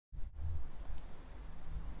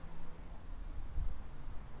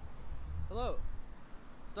Hello,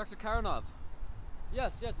 Dr. Karanov.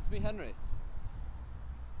 Yes, it's me, Henry.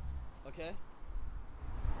 Okay.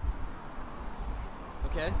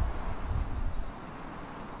 Okay.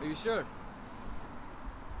 Are you sure?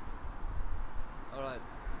 Alright,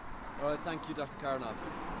 thank you, Dr. Karanov.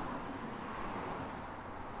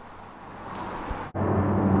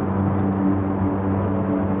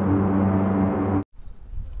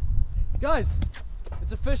 Guys,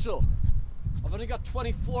 it's official. I've only got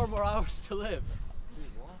 24 more hours to live.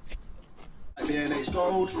 BNH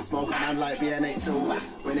gold, smoke a man like BNH silver.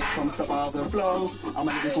 When it comes to bars and flows, I'm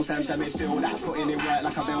a little centre midfielder, putting it right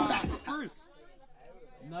like a builder. Bruce!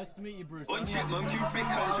 Nice to meet you, Bruce. One chipmunk, you thick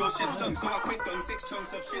cunt, your ship sunk, so I quick done 6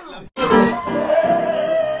 chunks of shit lump.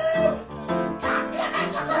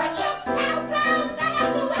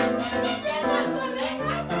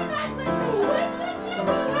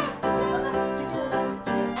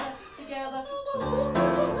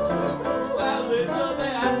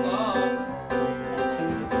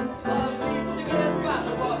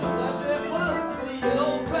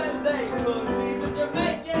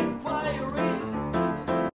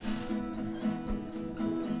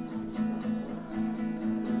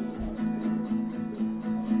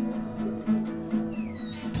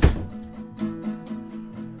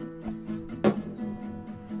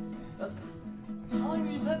 How long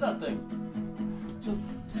have you had that thing? Just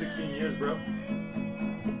 16 years, bro.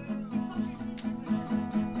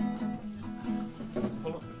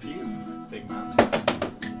 Pull up the pew, big man.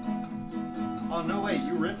 Oh, no way,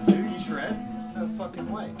 you rip too? You shred? No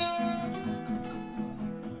fucking way.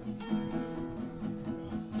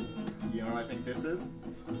 You know what I think this is?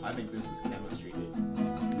 I think this is chemistry,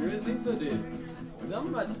 dude. You really think so, dude? Because I'm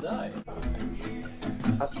about to die.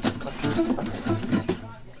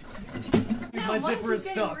 My zipper is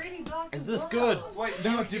stuck. Is this good? Wait,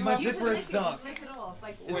 no, dude, my zipper is stuck.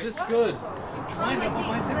 Is this good? Kind of, but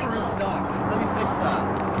my zipper is stuck. Let me fix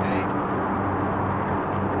that.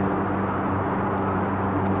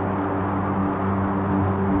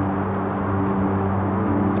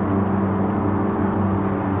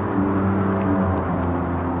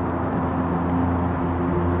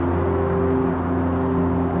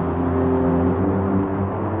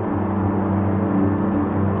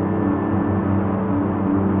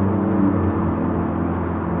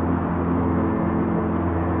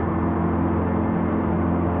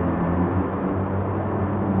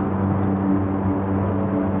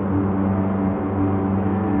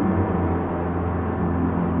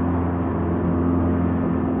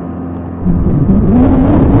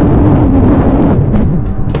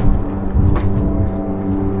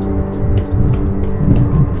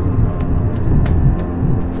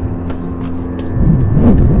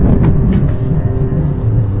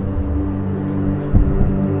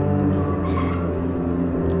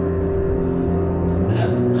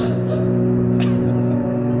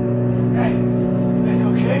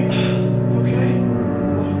 Okay.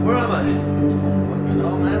 Where am I? I don't fucking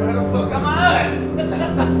know, man. Where the fuck am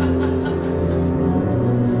I?